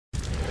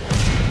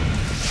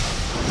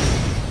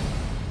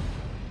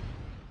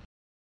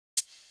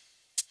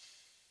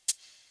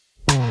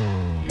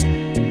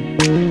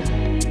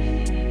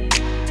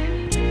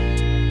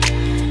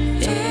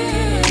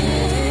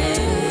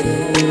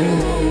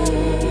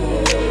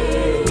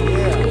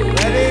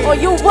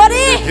you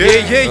ready?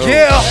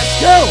 Yeah.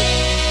 Let's go.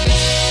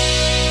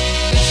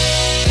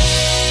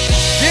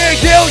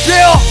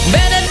 Yeah.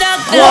 Better duck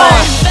down,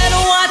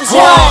 better watch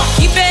out.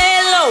 Keep your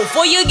head low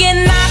before you get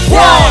knocked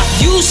out.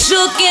 You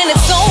shook and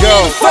it's only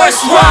the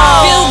first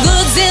round. Feel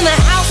good's in the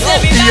house,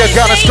 everybody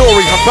이어가는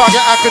스토리 한 방에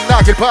안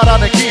끝나길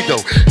바라는 기도.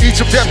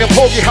 이쯤 되면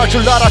포기할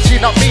줄 알았지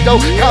난 믿어.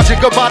 가진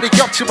건 많이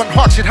없지만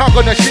확실한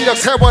건 내 실력.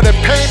 세월의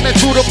페인 내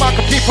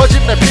주름만큼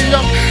깊어진 내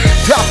필력.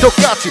 다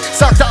똑같이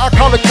싹 다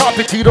알칼리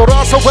카피.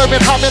 뒤돌아서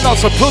외면하면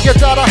어설프게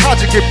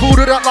따라하지.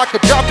 기부를 안 like a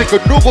dump.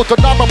 그 누구도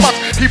나만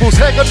마치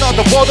피부색은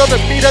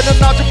너보다는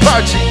미래는 아주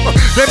밝지.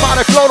 내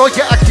말을 flow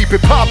yeah I keep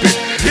it poppin'.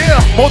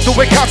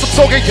 모두의 가슴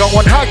속에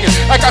영원하게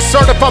I got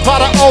certified by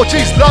the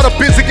OGs. Lot of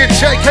busy and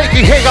JK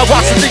기회가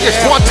왔으니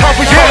it's one time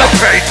we call it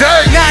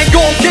payday. I ain't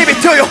gon' give it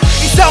to you.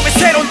 이 싸움의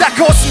새로운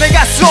다코스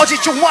내가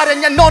쓰러질 줄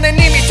알았냐. 너넨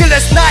이미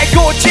들렸어 나의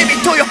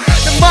고집이 도요.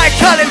 내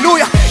마이크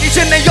할렐루야.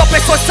 이제 내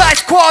옆에서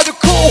사이즈 쿼드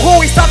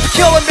cool. It's time to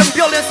kill him.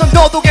 변변해서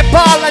너도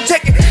개발란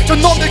제끼. 저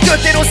놈들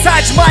그대로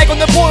살지 말고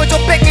널 보여줘.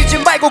 뺏기지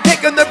말고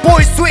개겨 널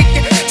보일 수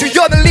있게.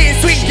 주연을 린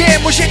스윙에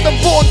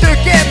무시했던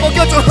분들께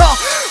먹여줘.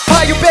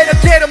 You better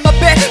get on my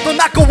bed. 너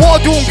낮고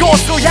어두운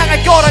곳으로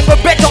향할 거란 걸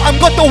뱉어.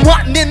 아무것도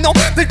아닌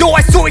놈들도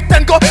할 수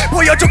있단 걸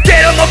보여줘.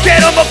 Get on,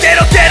 get on,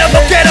 get on, get on,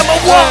 get on,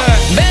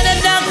 better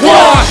duck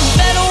down,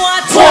 better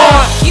watch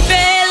out. Keep your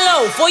head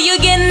low before you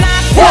get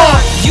knocked out.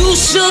 You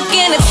shook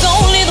and it's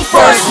only the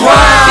first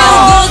round.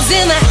 Feel good's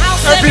in the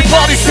house,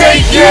 everybody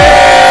say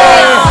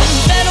yeah.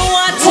 Better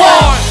watch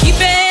out. Keep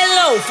your head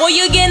low before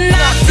you get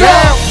knocked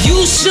out.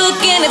 You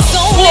shook and it's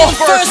only the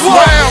first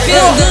round.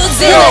 Feel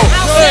good's in the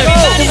house,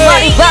 everybody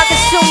say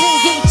yeah.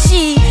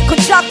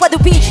 곤짝봐도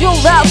비주얼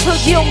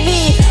아프기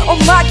me.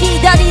 엄마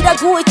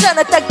기다리라고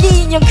했잖아 딱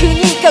 2년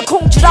그니까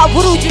공주라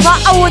부르지마.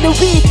 I wanna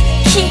be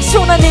king.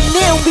 손안에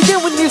내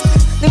믿음은 뉴스.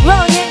 내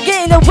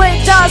왕에게 나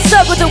왜 다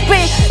서고도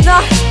왜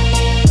나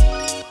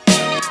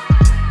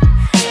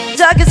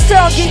작은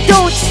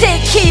성기도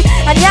새끼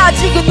아니야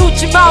지금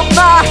웃지마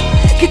엄마.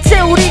 그때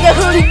우리가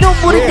흘린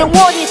눈물은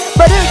영원히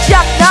마르지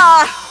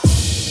않아.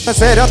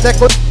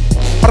 세련됐고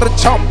다른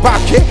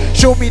천바퀴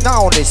춤이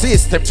나오는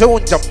시스템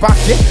좋은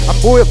점밖에 안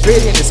보여.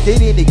 필리니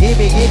스킬이니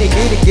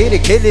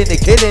기미기니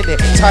길리니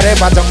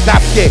잘해봐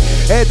정답게.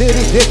 애들이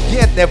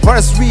듣기엔 내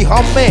verse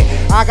위험해.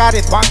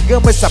 아가린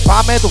황금을 싸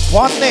밤에도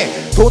원해.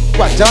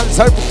 돈과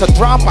전설부터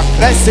드라마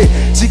클래식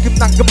지금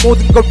난 그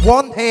모든 걸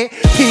원해.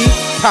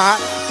 힙합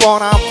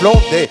뻔한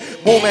플로인데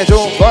몸에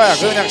좋은 거야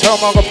그냥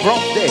처먹어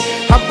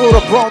브론데. 함부로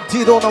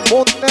브론티도 너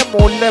못내.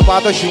 몰래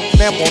봐도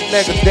흉내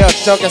못내. 근데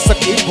어쩌겠어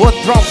기분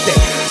드럼대.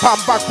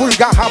 반박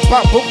불가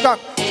한박 불가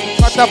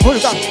맞다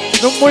불가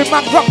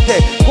눈물만 그런데.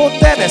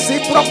 꼰대네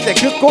씨부럽대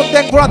그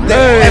꼰대 그런데.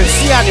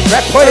 MC 아닌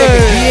래퍼에게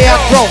기회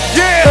안 그럼.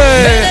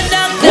 Better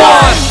duck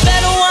down,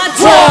 better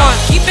watch out.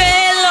 Keep your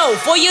head low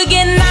before you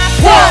get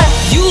knocked out.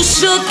 You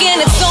shook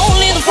and it's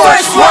only the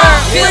first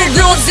round. Feel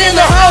good's in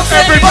the house,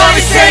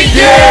 everybody say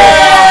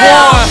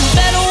yeah.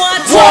 Better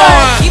watch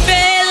out. Keep your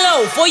head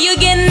low before you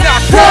get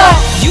knocked out.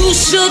 You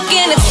shook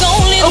and it's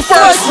only the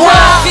first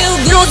round. Feel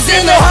good's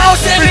in the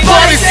house,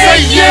 everybody say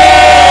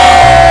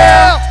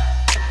yeah.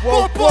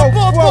 Let's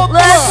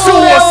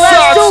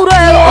do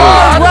that.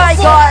 Right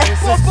guys.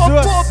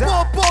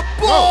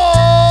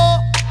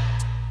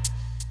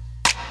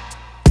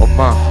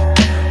 엄마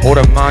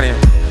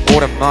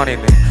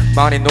오랜만이네.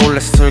 많이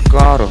놀랬을 거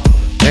알아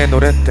내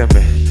노래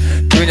때문에.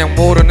 그냥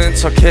모르는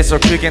척 해줘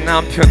그게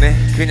난 편해.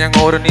 그냥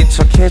어른인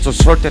척 해줘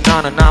절대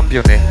나는 안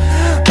변해.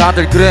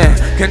 다들 그래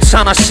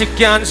괜찮아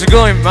쉽게 안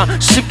죽어 임마.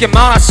 쉽게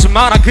말하지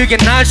마라 그게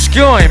날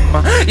죽여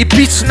임마. 이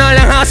빛이 날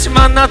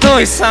향하지만 나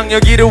더 이상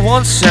여기를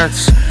원치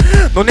않지.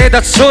 너네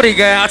다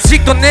소리가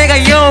아직도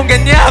내가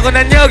영겠냐고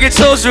난 여길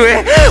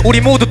저주해. 우리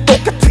모두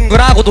똑같은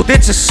거라고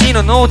도대체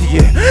신은 어디에.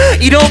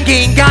 이런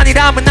게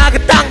인간이라면 나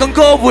그딴 건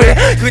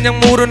거부해. 그냥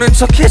모르는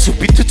척 해줘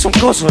비트 좀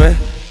꺼줘 해.